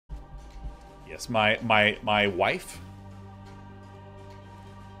Yes, my wife.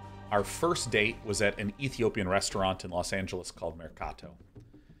 Our first date was at an Ethiopian restaurant in Los Angeles called Mercato.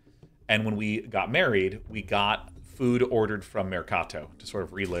 And when we got married, we got food ordered from Mercato to sort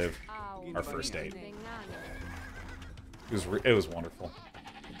of relive our first date. It was wonderful.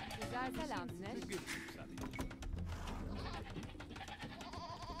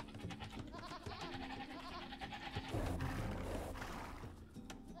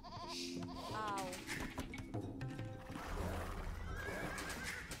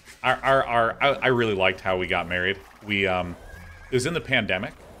 I really liked how we got married. It was in the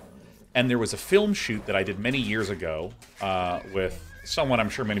pandemic, and there was a film shoot that I did many years ago with someone I'm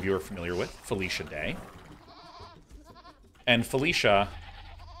sure many of you are familiar with, Felicia Day. And Felicia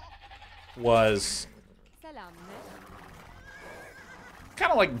was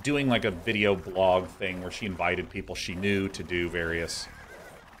kind of like doing like a video blog thing where she invited people she knew to do various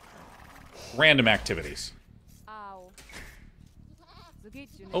random activities.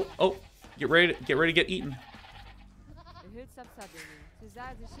 Oh, get ready to get eaten.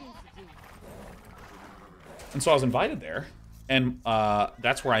 And so I was invited there, and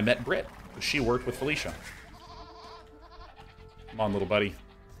that's where I met Britt. She worked with Felicia. Come on, little buddy.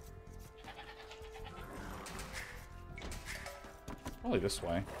 Probably this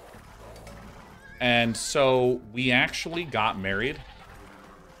way. And so we actually got married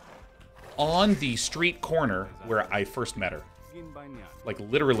on the street corner where I first met her. Like,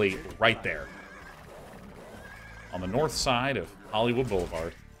 literally right there. On the north side of Hollywood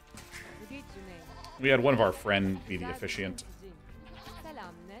Boulevard. We had one of our friends be the officiant.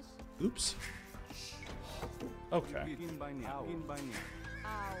 Oops. Okay.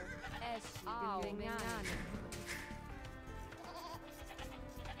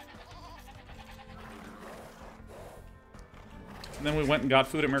 And then we went and got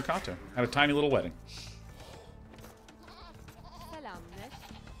food at Mercato. Had a tiny little wedding.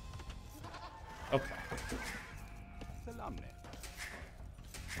 Okay.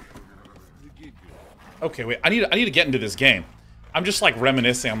 Okay, wait. I need to get into this game. I'm just like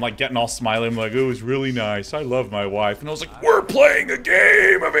reminiscing. I'm like getting all smiley. I'm like, oh, it was really nice. I love my wife. And I was like, we're playing a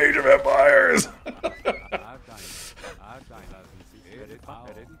game of Age of Empires.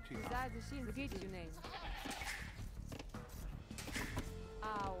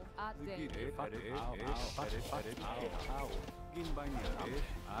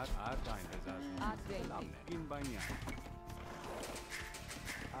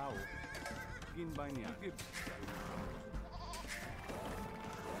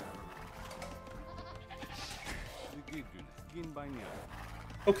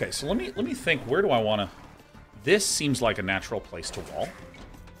 Okay, so let me think. Where do I want to? This seems like a natural place to wall.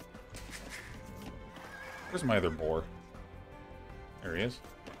 Where's my other boar? There he is.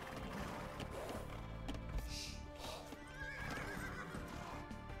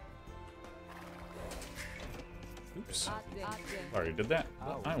 Oops. Already did that.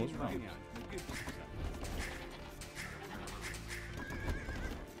 I was wrong.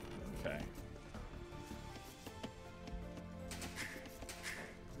 Okay.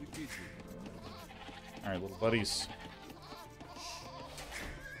 Alright, little buddies.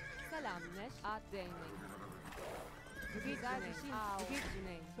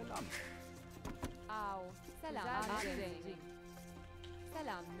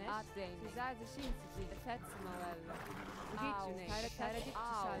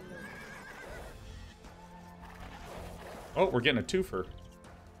 Oh, we're getting a twofer.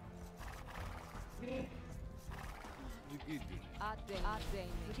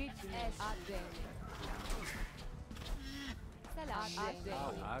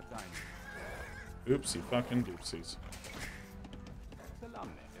 Oopsie fucking doopsies.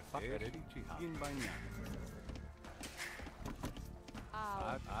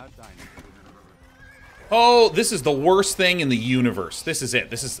 Oh, this is the worst thing in the universe. This is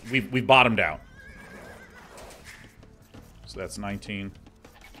it. We've bottomed out. So that's 19.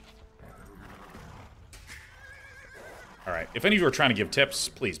 Alright, if any of you are trying to give tips,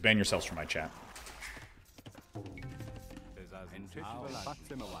 please ban yourselves from my chat.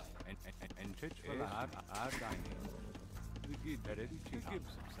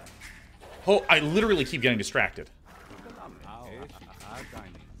 Oh, I literally keep getting distracted.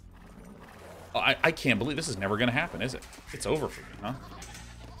 Oh, I can't believe this is never going to happen, is it? It's over for me, huh?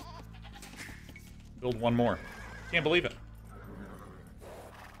 Build one more. Can't believe it.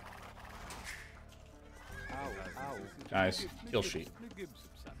 Guys, kill sheet.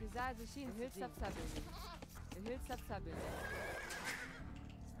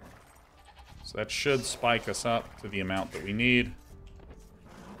 So that should spike us up to the amount that we need.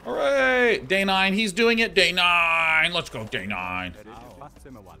 Hooray! Hey, day 9, he's doing it. Day 9. Let's go, day 9.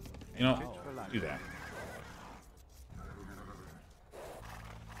 You know, do that.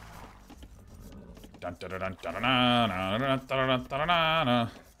 Dun, dun, dun, dun, dun, dun, dun, dun, dun, dun,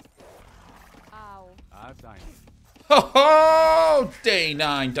 dun. Ho ho! Day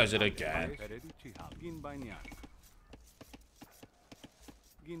 9 does it again.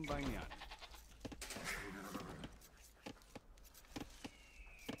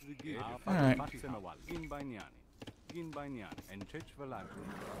 All right.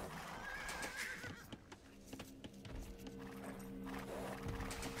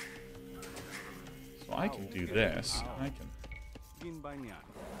 So I can do this.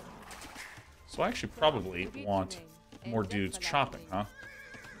 So I actually probably want more dudes chopping, huh?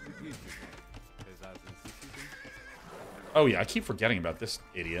 Oh yeah, I keep forgetting about this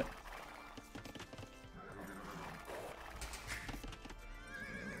idiot.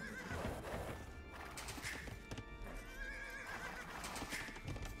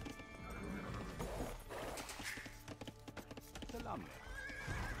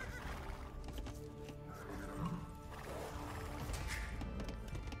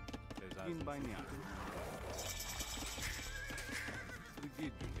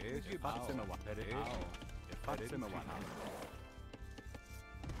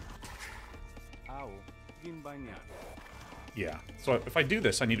 Yeah, so if I do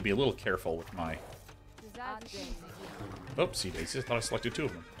this, I need to be a little careful with my... Oopsie daisies, I thought I selected 2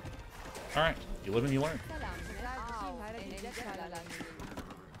 of them. Alright, you live and you learn.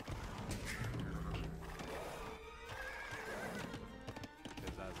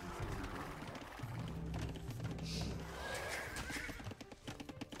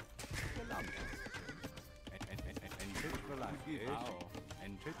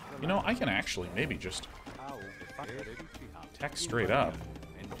 You know, I can actually maybe just attack straight up.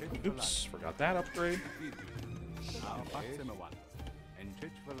 Oops, forgot that upgrade.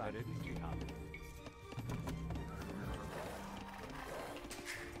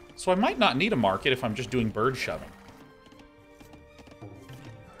 So I might not need a market if I'm just doing bird shoving.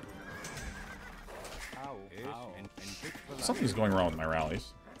 Something's going wrong with my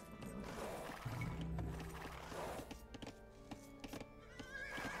rallies.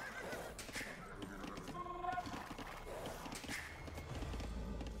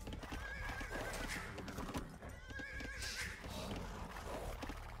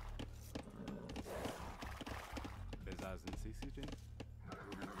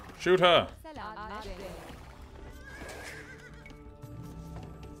 Shoot her!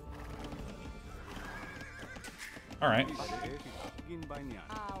 Alright.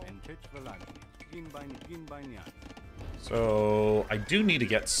 So, I do need to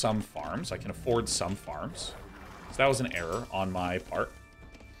get some farms. I can afford some farms. So that was an error on my part.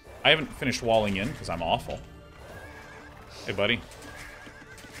 I haven't finished walling in because I'm awful. Hey, buddy.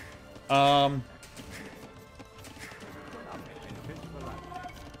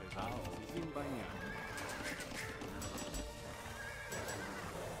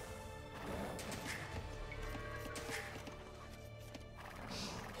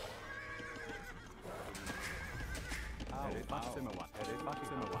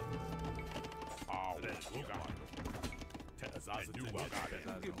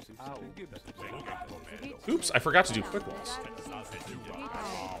 Oops, I forgot to do quick walls.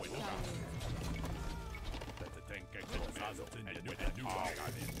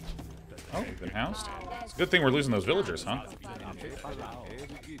 Oh, we've been housed. It's a good thing we're losing those villagers, huh?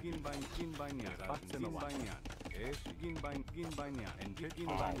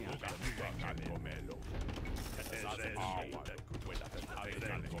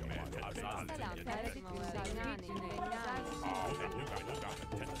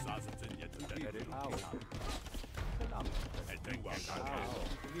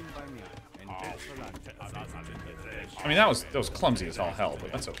 I mean, that was clumsy as all hell,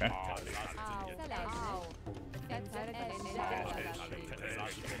 but that's okay.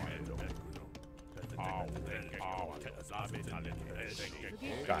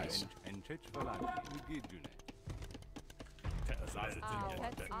 Guys.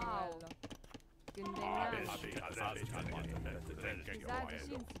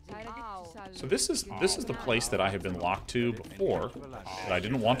 So this is the place that I have been locked to before, that I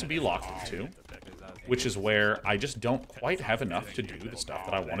didn't want to be locked into, which is where I just don't quite have enough to do the stuff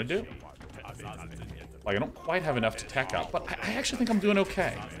that I want to do. Like, I don't quite have enough to tech up, but I actually think I'm doing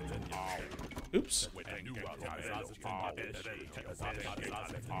okay. Oops.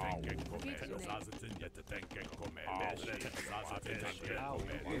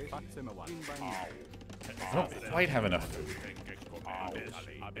 I don't quite have enough food.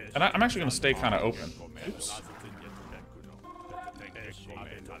 And I'm actually going to stay kind of open. Oops.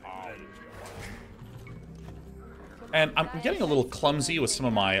 And I'm getting a little clumsy with some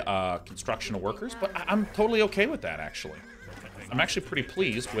of my construction workers, but I'm totally okay with that, actually. I'm actually pretty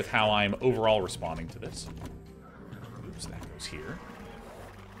pleased with how I'm overall responding to this. Oops, that goes here.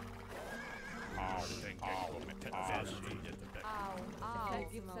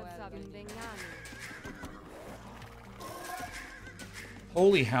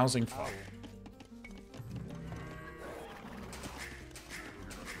 Holy housing fuck.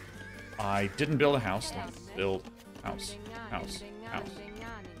 I didn't build a house. Let's build house. House. House.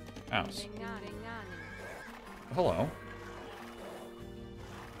 House. Hello.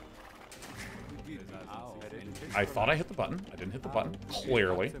 I thought I hit the button. I didn't hit the button.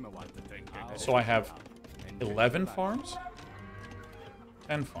 Clearly. So I have 11 farms?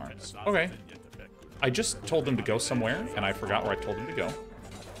 10 farms. Okay. I just told them to go somewhere, and I forgot where I told them to go.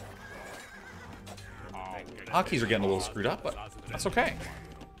 Hotkeys are getting a little screwed up, but that's okay.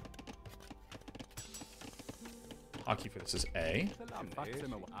 Hotkey for this is A.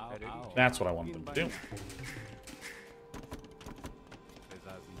 That's what I wanted them to do.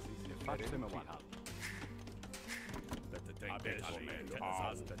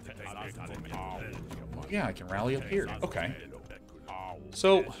 Yeah, I can rally up here. Okay.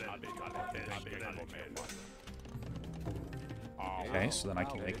 So... Okay, so then I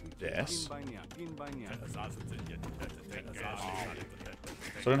can make this. So I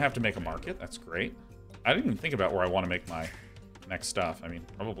don't have to make a market. That's great. I didn't even think about where I want to make my next stuff. I mean,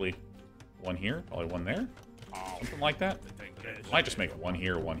 probably one here, probably one there. Something like that. Might just make one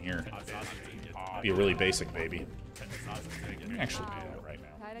here, one here. Be a really basic baby. Let me actually do that right now.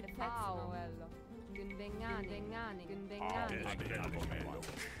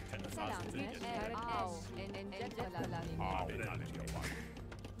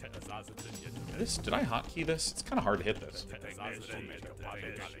 This, did I hotkey this? It's kind of hard to hit this.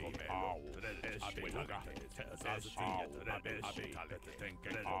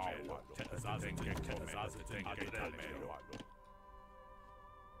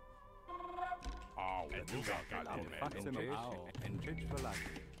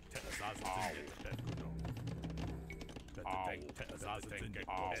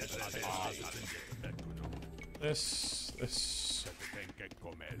 This.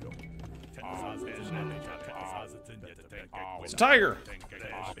 It's a tiger!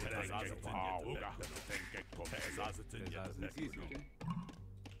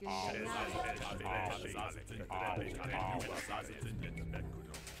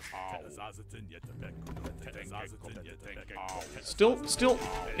 Still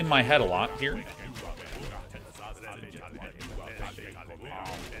in my head a lot here.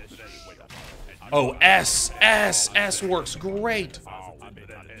 Oh, S works great.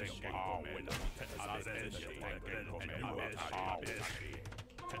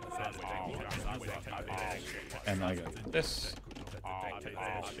 And I got this. I don't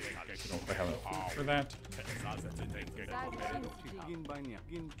know if I have enough food for that.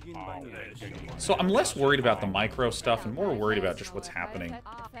 So I'm less worried about the micro stuff and more worried about just what's happening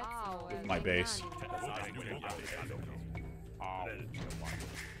with my base.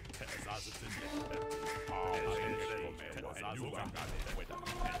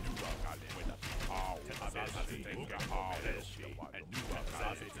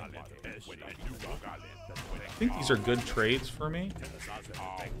 I think these are good trades for me.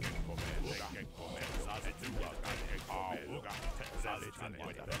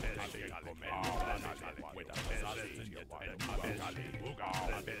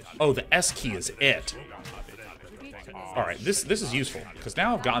 Oh, the S key is it. Alright, this is useful, because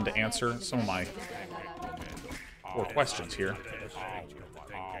now I've gotten to answer some of my core questions here.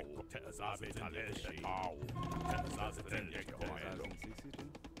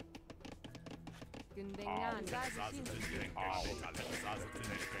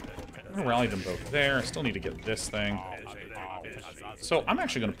 I'm going to rally them both there. I still need to get this thing. So I'm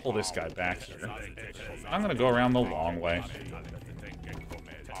actually going to pull this guy back here. I'm going to go around the long way.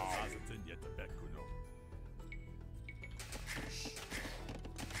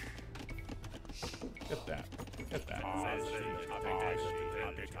 Get that. Get that.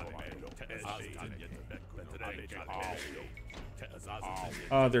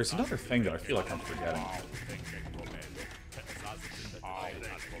 There's another thing that I feel like I'm forgetting.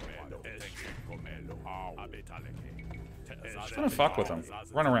 Just gonna fuck with them.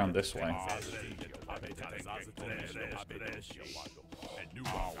 Run around this way.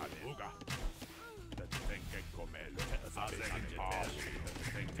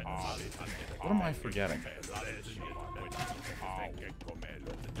 What am I forgetting?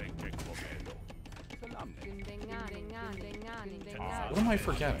 What am I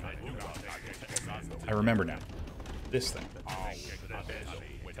forgetting? I remember now. This thing.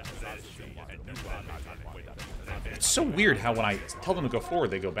 It's so weird how when I tell them to go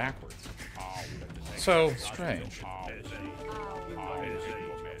forward, they go backwards. So strange.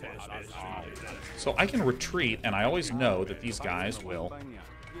 So I can retreat, and I always know that these guys will...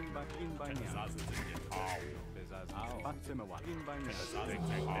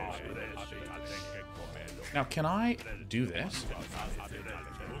 Now, can I do this?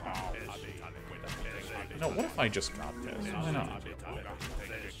 No, what if I just got this? Why not?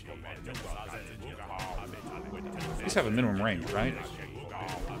 These have a minimum range, right?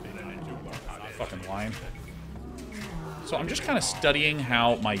 Fucking line. So I'm just kind of studying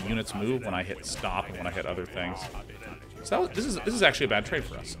how my units move when I hit stop and when I hit other things. So this is actually a bad trade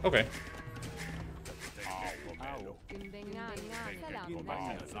for us. Okay.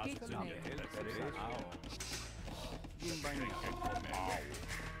 This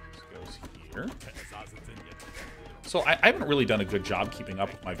goes here. So I haven't really done a good job keeping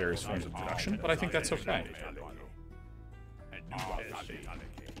up with my various forms of production, but I think that's okay.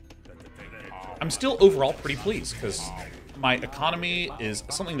 I'm still overall pretty pleased, because my economy is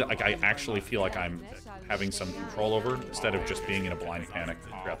something that like I actually feel like I'm having some control over, instead of just being in a blind panic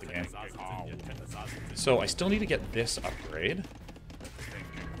throughout the game. So I still need to get this upgrade.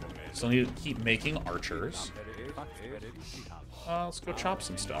 Still need to keep making archers. Let's go chop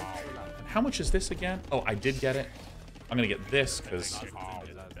some stuff. And how much is this again? Oh, I did get it. I'm gonna get this because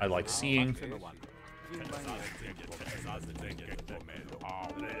I like seeing.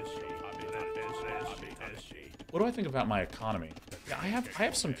 What do I think about my economy? Yeah, I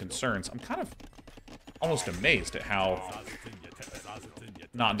have some concerns. I'm kind of almost amazed at how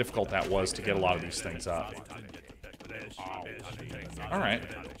not difficult that was to get a lot of these things up. Alright,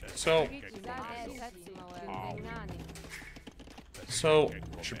 so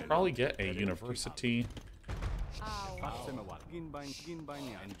I should probably get a university.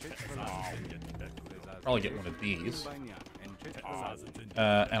 Probably get one of these.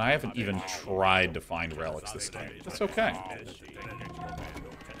 And I haven't even tried to find relics this game. That's okay.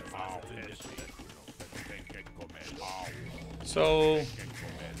 So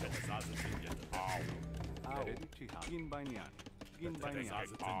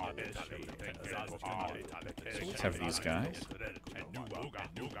let's have these guys.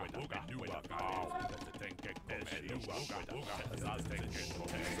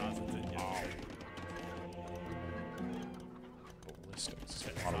 Ballistics.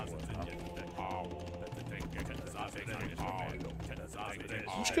 A lot of wood, huh?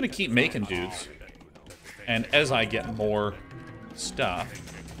 I'm just gonna keep making dudes, and as I get more stuff.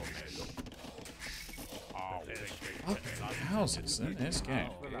 What houses in this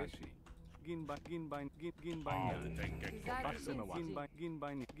game?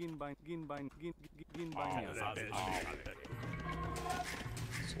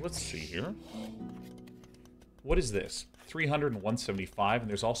 So let's see here. What is this? 300 and 175, and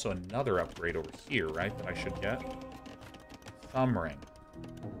there's also another upgrade over here, right, that I should get? Thumb ring.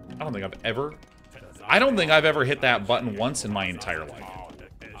 I don't think I've ever hit that button once in my entire life.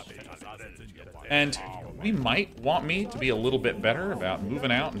 And we might want me to be a little bit better about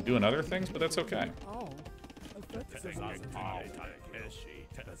moving out and doing other things, but that's okay.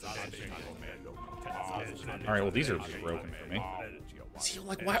 Alright, well, these are broken for me. See,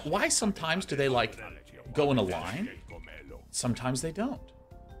 like, why sometimes do they, like, go in a line? Sometimes they don't.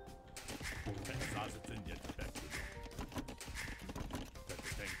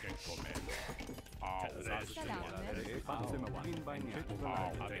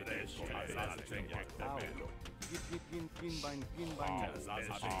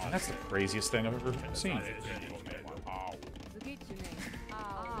 That's the craziest thing I've ever seen.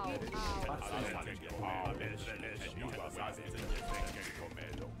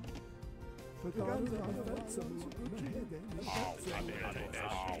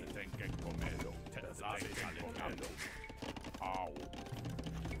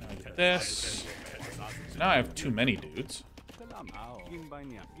 This. Now I have too many dudes.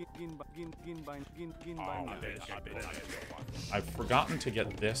 I've forgotten to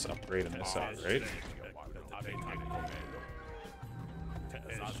get this upgrade and this upgrade.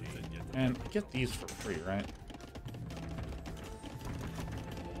 And get these for free, right?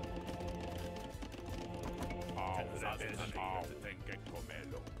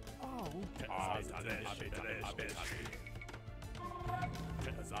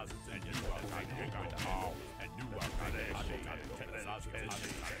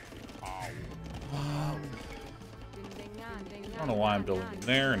 I don't know why I'm building them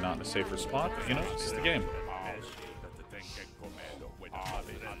there and not in a safer spot, but you know, this is the game.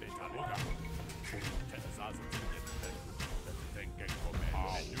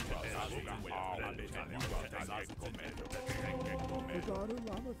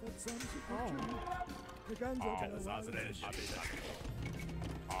 So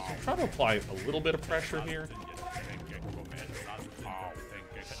try to apply a little bit of pressure here.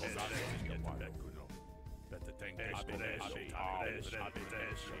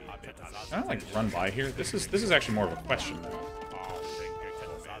 Can I like run by here? This is actually more of a question.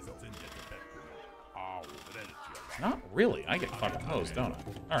 Not really. I get fucking hosed, don't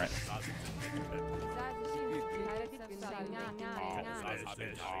I? Alright.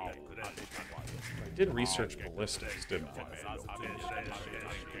 I did research ballistics, didn't I?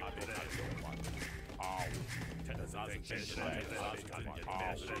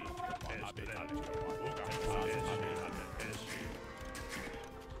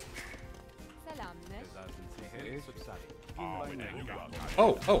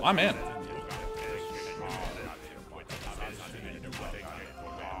 Oh, I'm in.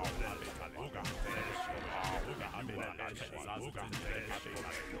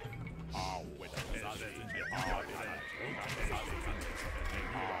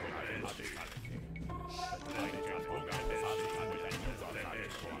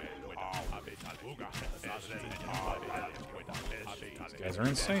 These guys are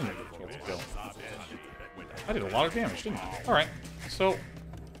insane. I did a lot of damage, didn't I? Alright, so...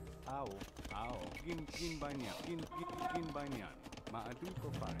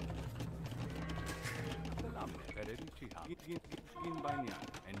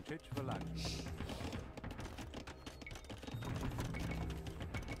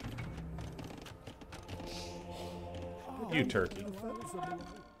 You turkey.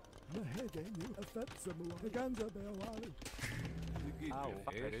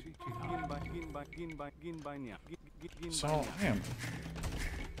 So, I am...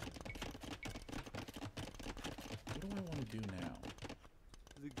 What do I want to do now?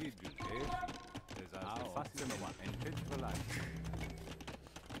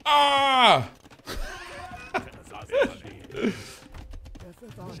 Ah!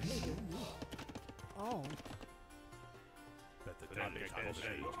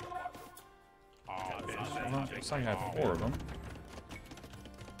 Well, looks like I have 4 of them.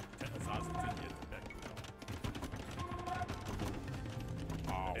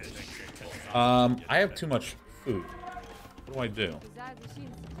 I have too much food. What do I do?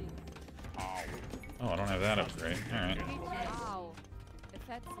 Oh, I don't have that upgrade. Alright.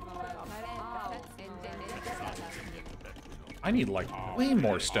 I need, like, way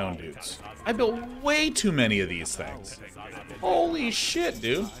more stone dudes. I built way too many of these things. Holy shit,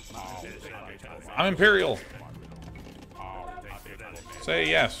 dude. I'm Imperial. Say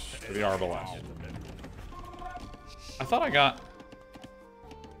yes to the Arbalest. I thought I got...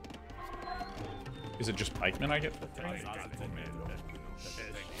 Is it just pikemen I get for free?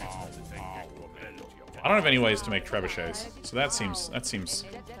 I don't have any ways to make trebuchets, so that seems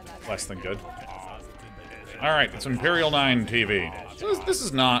less than good. Alright, it's Imperial 9 TV. This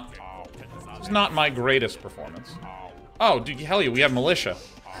is not my greatest performance. Oh, dude, hell yeah, we have militia.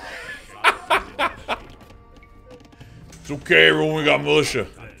 It's okay, everyone, we got militia.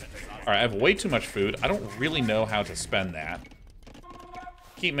 Alright, I have way too much food. I don't really know how to spend that.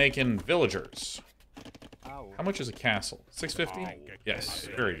 Keep making villagers. How much is a castle? 650? Yes,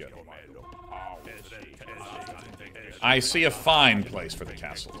 very good. I see a fine place for the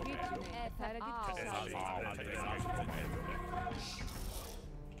castle.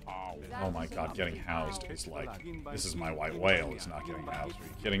 Oh my god, getting housed is like... This is my white whale, is not getting housed. Are you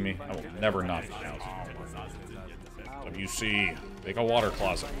kidding me? I will never not be housed. WC, make a water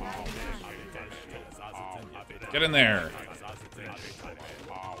closet. Get in there!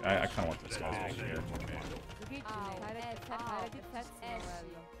 I kind of want this guy over here.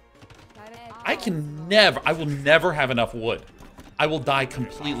 I will never have enough wood. I will die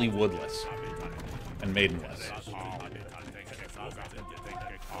completely woodless. And maidenless.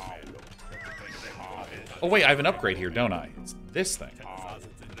 Oh wait, I have an upgrade here, don't I? It's this thing.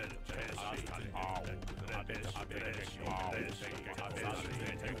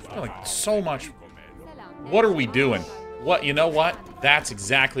 Like, so much. What are we doing? What, you know what? That's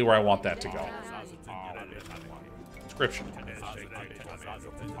exactly where I want that to go. Inscription.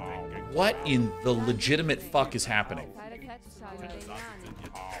 What in the legitimate fuck is happening?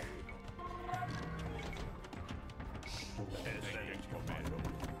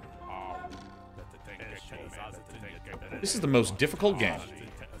 This is the most difficult game.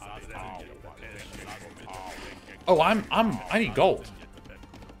 Oh, I need gold.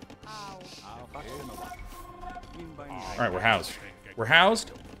 Alright, we're housed. We're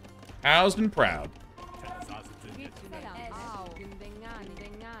housed. Housed and proud.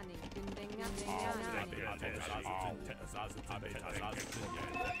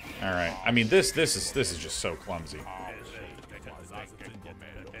 Alright. I mean this is just so clumsy.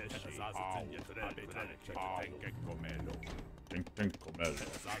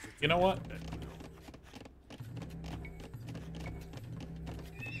 You know what?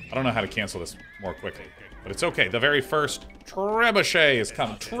 I don't know how to cancel this more quickly, but it's okay. The very first trebuchet is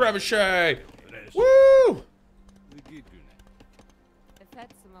coming. Trebuchet! Woo!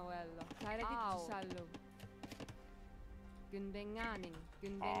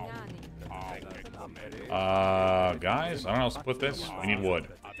 Guys, I don't know how to split this. We need wood.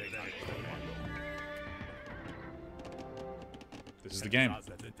 This is the game.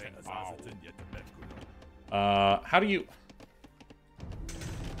 How do you...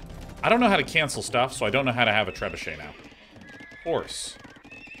 I don't know how to cancel stuff, so I don't know how to have a trebuchet now. Horse.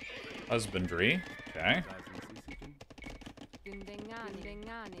 Husbandry. Okay.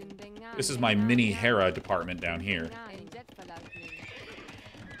 This is my mini Hera department down here.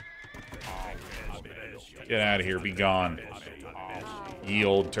 Get out of here. Be gone. Ye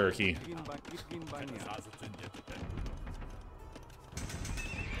old turkey.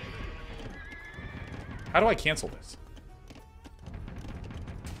 How do I cancel this?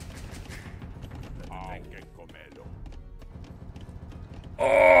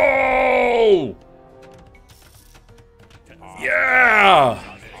 Oh! Yeah!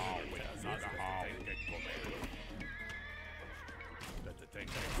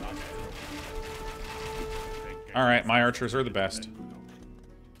 Alright, my archers are the best.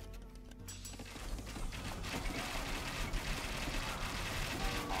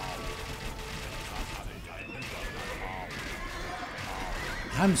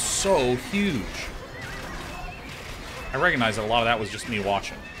 I'm so huge. I recognize that a lot of that was just me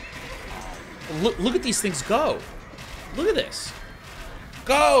watching. Look at these things go. Look at this.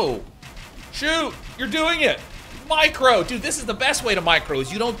 Go! Shoot! You're doing it! Micro! Dude, this is the best way to micro,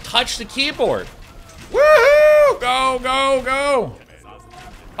 is you don't touch the keyboard. Woohoo! Go, go, go!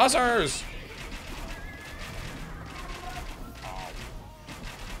 Hussars!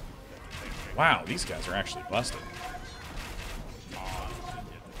 Wow, these guys are actually busted.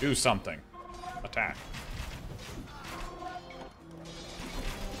 Do something. Attack.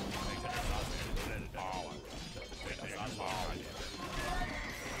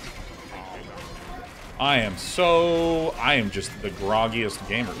 I am just the groggiest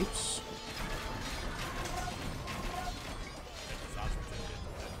gamer. Oops.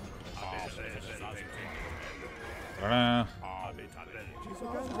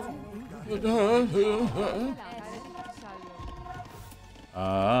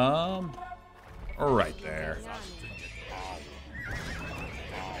 Right there.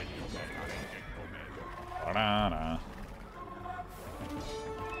 Banana.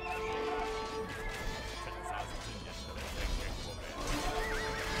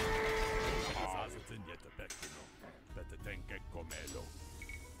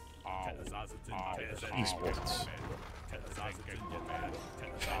 Esports.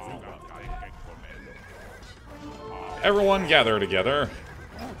 Everyone gather together.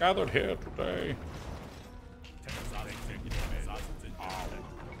 Gathered here today.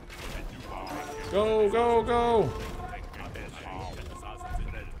 Go, go, go!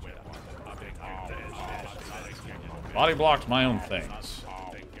 Body blocked my own things.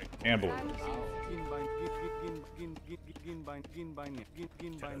 Can't believe it.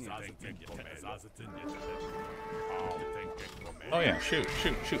 Oh yeah, shoot,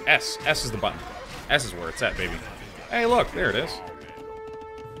 shoot, shoot. S. S is the button. S is where it's at, baby. Hey, look, there it is.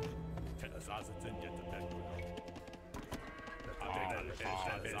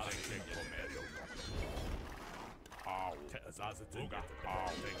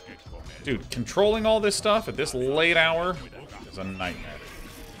 Dude, controlling all this stuff at this late hour is a nightmare.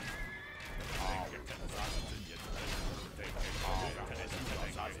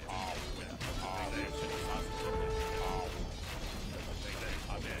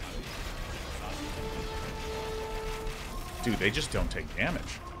 Dude, they just don't take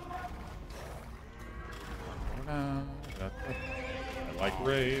damage. I like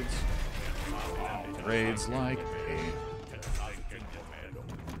raids. Raids like me.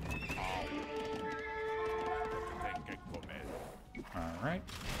 Alright.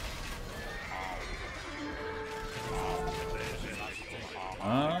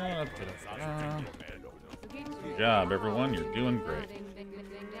 Good job, everyone. You're doing great.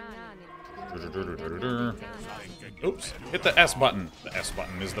 Oops. Hit the S button. The S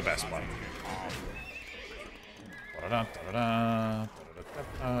button is the best button.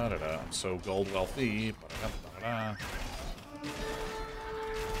 I'm so gold wealthy.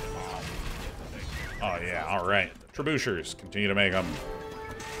 Oh, yeah. All right. Trebuchers. Continue to make them.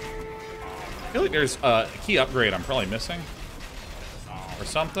 I feel like there's a key upgrade I'm probably missing. Or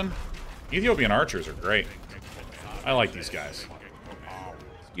something. Ethiopian archers are great. I like these guys.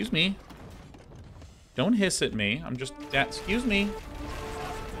 Excuse me. Don't hiss at me. I'm just... excuse me.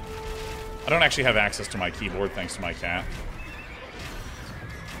 I don't actually have access to my keyboard thanks to my cat.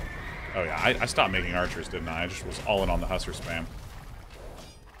 Oh yeah, I stopped making archers, didn't I? I just was all in on the Hussar spam.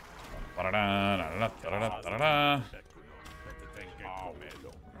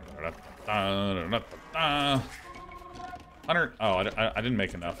 Hunter. Oh, I didn't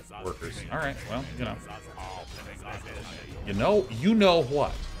make enough workers. All right, well, you know. You know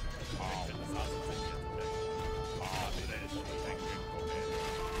what?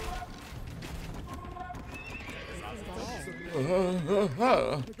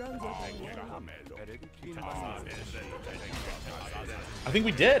 I think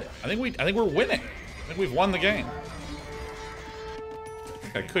we did. I think we're winning. I think we've won the game. I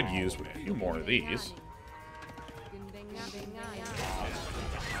think I could use a few more of these.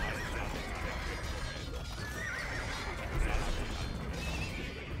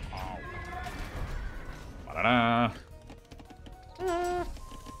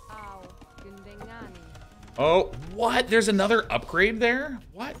 Oh, what? There's another upgrade there?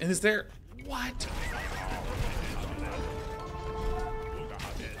 What? Is there... What?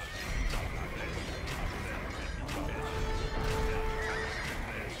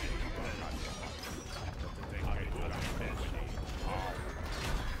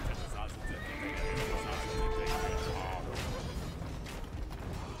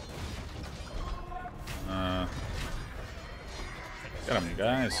 Get him, you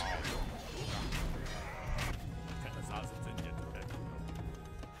guys.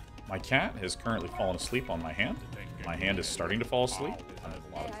 My cat has currently fallen asleep on my hand. My hand is starting to fall asleep. I'm in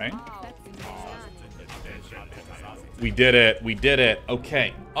a lot of pain. We did it. We did it.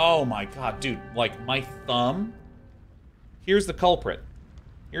 Okay. Oh my god, dude. Like, my thumb. Here's the culprit.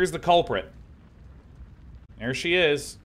 Here's the culprit. There she is.